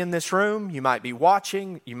might be in this room, you might be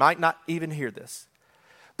watching, you might not even hear this.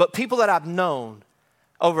 But people that I've known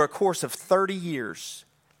over a course of 30 years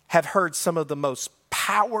have heard some of the most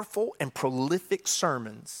powerful and prolific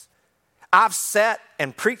sermons. I've sat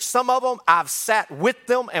and preached some of them. I've sat with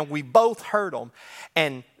them and we both heard them.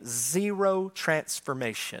 And zero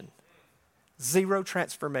transformation. Zero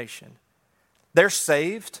transformation. They're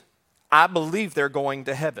saved. I believe they're going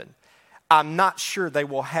to heaven. I'm not sure they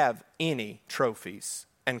will have any trophies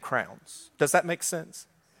and crowns. Does that make sense?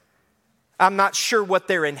 I'm not sure what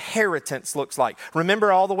their inheritance looks like.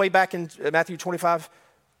 Remember all the way back in Matthew 25?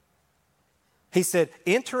 He said,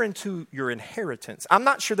 enter into your inheritance. I'm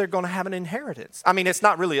not sure they're going to have an inheritance. I mean, it's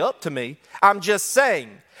not really up to me. I'm just saying,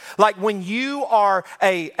 like when you are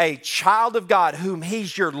a child of God whom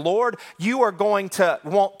he's your Lord, you are going to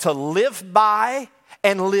want to live by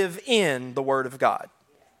and live in the Word of God.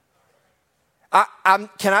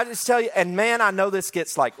 Can I just tell you, and man, I know this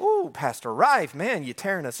gets like, ooh, Pastor Rife, man, you're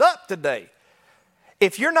tearing us up today.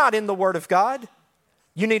 If you're not in the Word of God,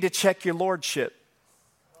 you need to check your lordship.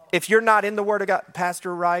 If you're not in the Word of God,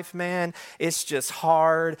 Pastor Rife, man, it's just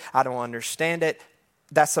hard. I don't understand it.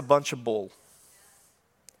 That's a bunch of bull.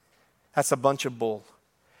 That's a bunch of bull.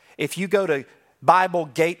 If you go to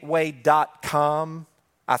BibleGateway.com,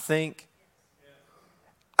 I think,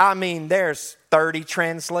 there's 30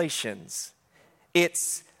 translations.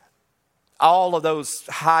 It's all of those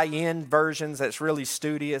high-end versions that's really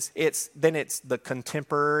studious. Then it's the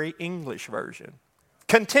contemporary English version.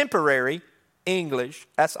 Contemporary English,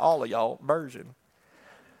 that's all of y'all version.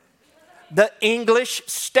 The English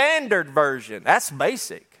Standard Version, that's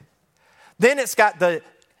basic. Then it's got the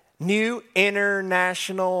New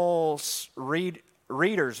International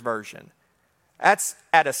Reader's Version. That's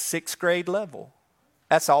at a 6th grade level.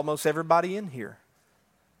 That's almost everybody in here.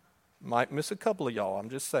 Might miss a couple of y'all, I'm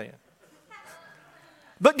just saying.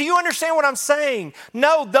 But do you understand what I'm saying?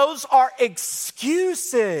 No, those are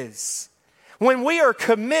excuses. When we are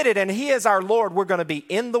committed and he is our Lord, we're going to be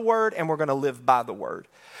in the Word and we're going to live by the Word.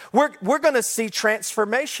 We're going to see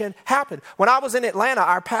transformation happen. When I was in Atlanta,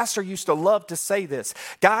 our pastor used to love to say this.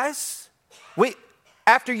 Guys,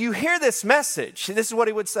 after you hear this message, this is what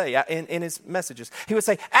he would say in his messages. He would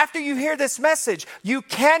say, after you hear this message, you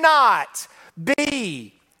cannot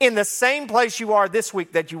be in the same place you are this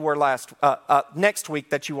week that you were next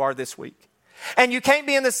week that you are this week. And you can't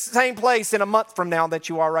be in the same place in a month from now that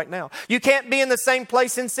you are right now. You can't be in the same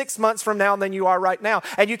place in 6 months from now than you are right now.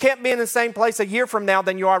 And you can't be in the same place a year from now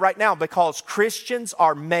than you are right now, because Christians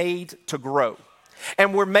are made to grow.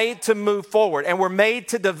 And we're made to move forward, and we're made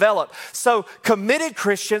to develop. So committed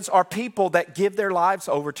Christians are people that give their lives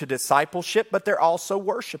over to discipleship, but they're also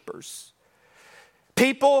worshipers.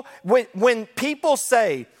 People, when people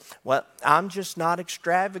say, well, I'm just not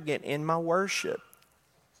extravagant in my worship.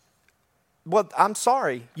 Well, I'm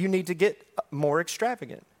sorry, you need to get more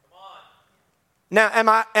extravagant. Now,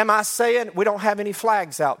 am I saying, we don't have any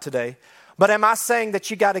flags out today, but am I saying that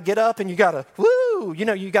you got to get up and you got to,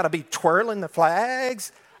 you got to be twirling the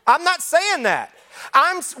flags? I'm not saying that.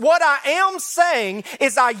 What I am saying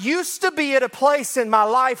is I used to be at a place in my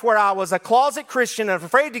life where I was a closet Christian and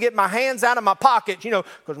afraid to get my hands out of my pockets,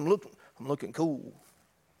 because I'm looking cool.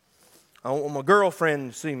 I don't want my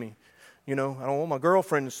girlfriend to see me. I don't want my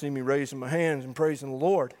girlfriend to see me raising my hands and praising the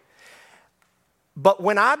Lord. But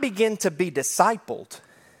when I begin to be discipled,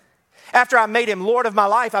 after I made him Lord of my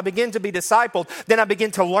life, I begin to be discipled. Then I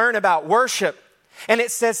begin to learn about worship. And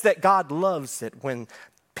it says that God loves it when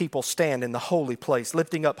people stand in the holy place,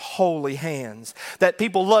 lifting up holy hands. That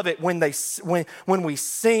people love it when we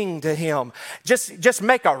sing to him. Just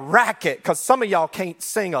make a racket, because some of y'all can't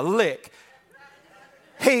sing a lick.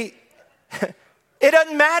 It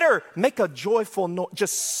doesn't matter. Make a joyful noise.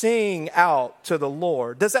 Just sing out to the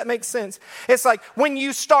Lord. Does that make sense? It's like when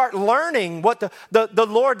you start learning what the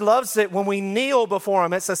Lord loves it when we kneel before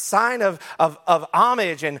him. It's a sign of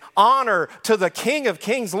homage and honor to the King of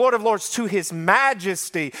Kings, Lord of Lords, to his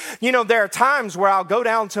majesty. There are times where I'll go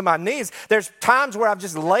down to my knees. There's times where I've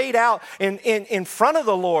just laid out in front of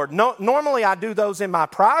the Lord. Normally I do those in my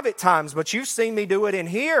private times, but you've seen me do it in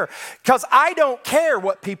here, because I don't care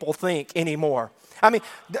what people think anymore. I mean,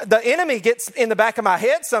 the enemy gets in the back of my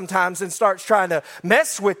head sometimes and starts trying to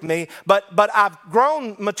mess with me, but I've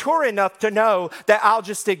grown mature enough to know that I'll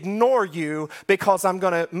just ignore you, because I'm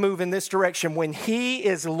going to move in this direction. When he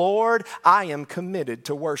is Lord, I am committed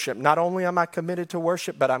to worship. Not only am I committed to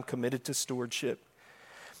worship, but I'm committed to stewardship.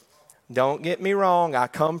 Don't get me wrong. I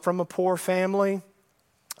come from a poor family.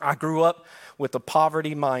 I grew up with a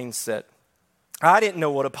poverty mindset. I didn't know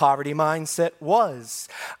what a poverty mindset was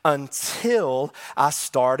until I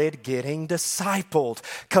started getting discipled,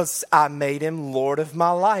 because I made him Lord of my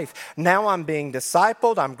life. Now I'm being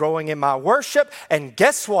discipled. I'm growing in my worship. And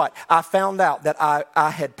guess what? I found out that I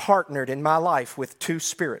had partnered in my life with two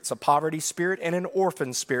spirits, a poverty spirit and an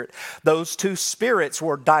orphan spirit. Those two spirits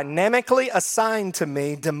were dynamically assigned to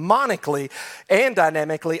me, demonically and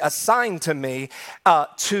dynamically assigned to me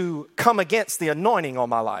to come against the anointing on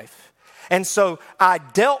my life. And so I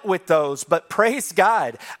dealt with those, but praise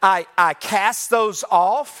God, I cast those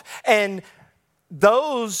off, and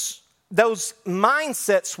those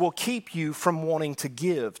mindsets will keep you from wanting to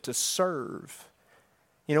give, to serve.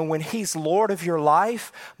 When he's Lord of your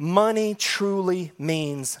life, money truly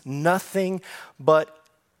means nothing but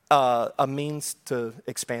a means to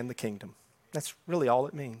expand the kingdom. That's really all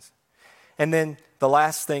it means. And then the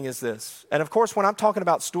last thing is this. And of course, when I'm talking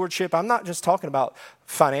about stewardship, I'm not just talking about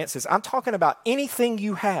finances. I'm talking about anything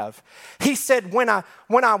you have. He said, when I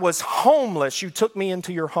was homeless, you took me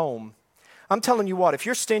into your home. I'm telling you what, if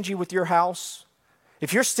you're stingy with your house,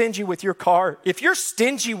 if you're stingy with your car, if you're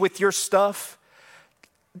stingy with your stuff,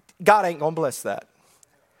 God ain't going to bless that.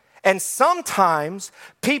 And sometimes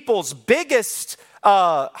people's biggest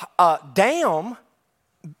dam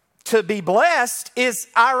to be blessed is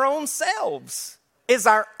our own selves, is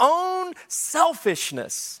our own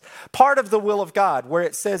selfishness. Part of the will of God, where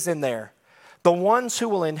it says in there, the ones who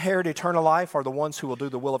will inherit eternal life are the ones who will do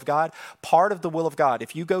the will of God. Part of the will of God,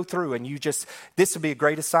 if you go through and this would be a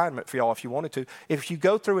great assignment for y'all if you wanted to. If you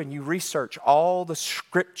go through and you research all the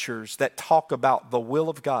scriptures that talk about the will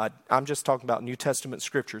of God, I'm just talking about New Testament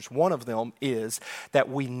scriptures. One of them is that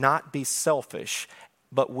we not be selfish,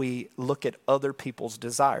 but we look at other people's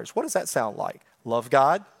desires. What does that sound like? Love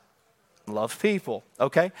God, love people,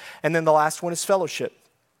 okay? And then the last one is fellowship.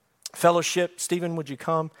 Fellowship, Stephen, would you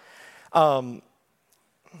come? I'm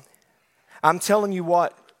telling you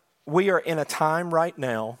what, we are in a time right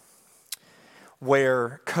now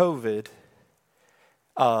where COVID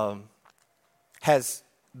has,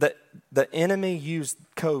 the enemy used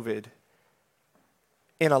COVID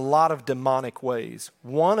in a lot of demonic ways.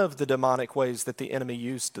 One of the demonic ways that the enemy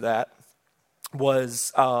used that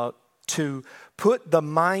was to put the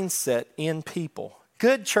mindset in people,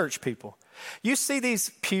 good church people. You see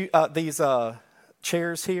these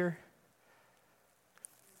chairs here?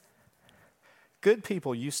 Good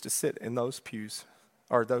people used to sit in those pews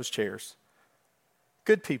or those chairs.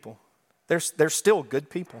 Good people. They're still good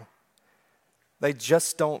people. They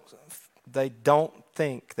just don't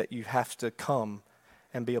think that you have to come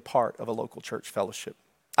and be a part of a local church fellowship.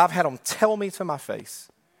 I've had them tell me to my face,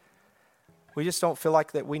 we just don't feel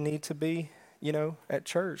like that we need to be, at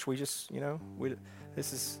church. We just,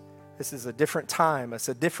 this is a different time. It's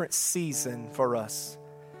a different season for us.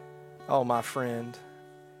 Oh, my friend,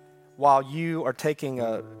 while you are taking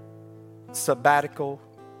a sabbatical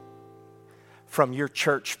from your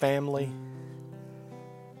church family,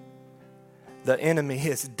 the enemy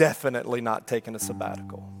is definitely not taking a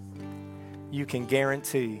sabbatical. You can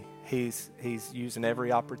guarantee he's using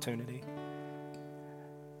every opportunity.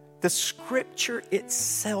 The scripture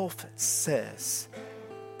itself says,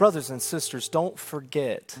 brothers and sisters, don't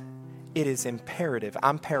forget, it is imperative.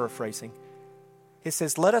 I'm paraphrasing. It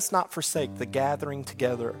says, let us not forsake the gathering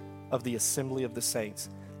together of the assembly of the saints.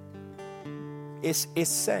 It's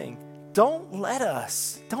saying, don't let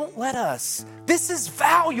us. This is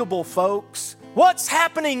valuable, folks. What's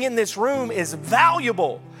happening in this room is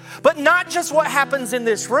valuable. But not just what happens in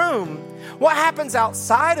this room, what happens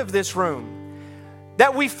outside of this room.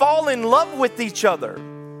 That we fall in love with each other.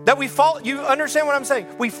 You understand what I'm saying?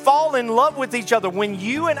 We fall in love with each other. When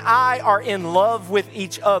you and I are in love with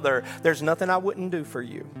each other, there's nothing I wouldn't do for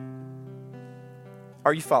you.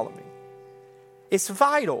 Are you following me? It's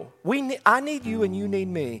vital. I need you and you need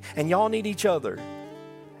me. And y'all need each other.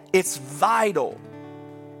 It's vital.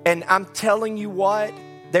 And I'm telling you what,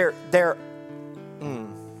 there's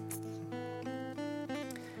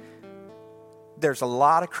a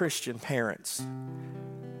lot of Christian parents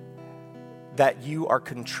that you are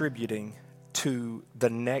contributing to the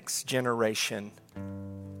next generation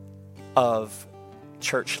of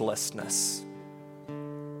churchlessness.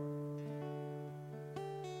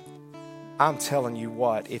 I'm telling you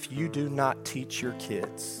what, if you do not teach your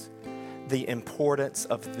kids the importance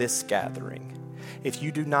of this gathering, if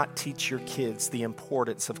you do not teach your kids the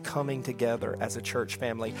importance of coming together as a church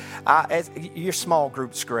family, your small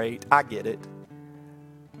group's great, I get it.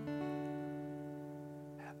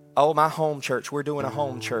 Oh, my home church, we're doing a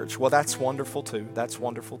home church. Well, that's wonderful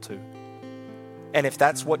too. And if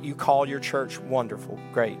that's what you call your church, wonderful,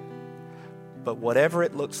 great. But whatever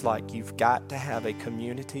it looks like, you've got to have a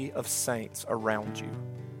community of saints around you.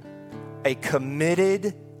 A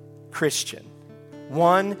committed Christian.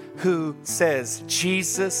 One who says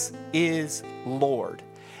Jesus is Lord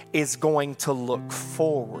is going to look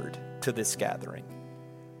forward to this gathering.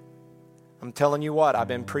 I'm telling you what, I've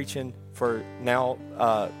been preaching for now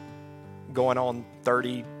going on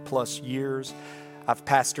 30 plus years. I've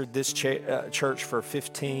pastored this church for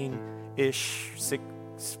 15-ish,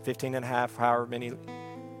 15 and a half, however many.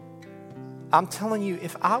 I'm telling you,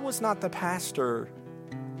 if I was not the pastor,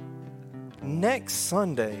 next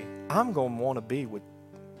Sunday, I'm going to want to be with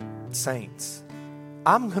saints.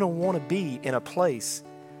 I'm going to want to be in a place.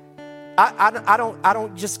 I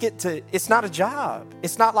don't just get to, it's not a job.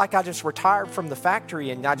 It's not like I just retired from the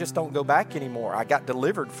factory and I just don't go back anymore. I got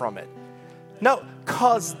delivered from it. No,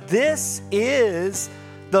 because this is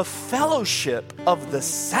the fellowship of the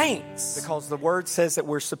saints. Because the word says that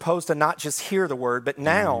we're supposed to not just hear the word, but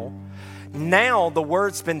now the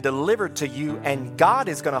word's been delivered to you and God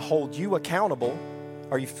is going to hold you accountable.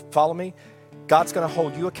 Are you following me? God's going to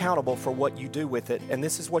hold you accountable for what you do with it. And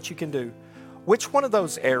this is what you can do. Which one of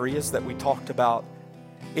those areas that we talked about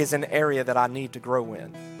is an area that I need to grow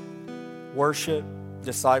in? Worship,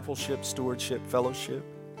 discipleship, stewardship, fellowship.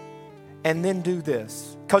 And then do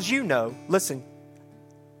this. Because listen,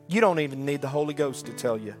 you don't even need the Holy Ghost to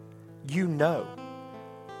tell you. You know.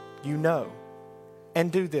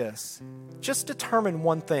 And do this. Just determine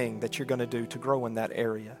one thing that you're going to do to grow in that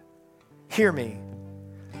area. Hear me.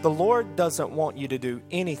 The Lord doesn't want you to do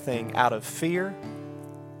anything out of fear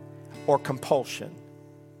or compulsion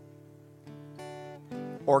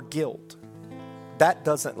or guilt. That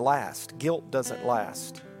doesn't last. Guilt doesn't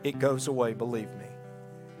last. It goes away, believe me.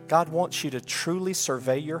 God wants you to truly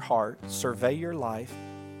survey your heart, survey your life,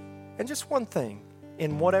 and just one thing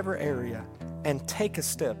in whatever area, and take a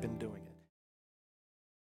step in doing it.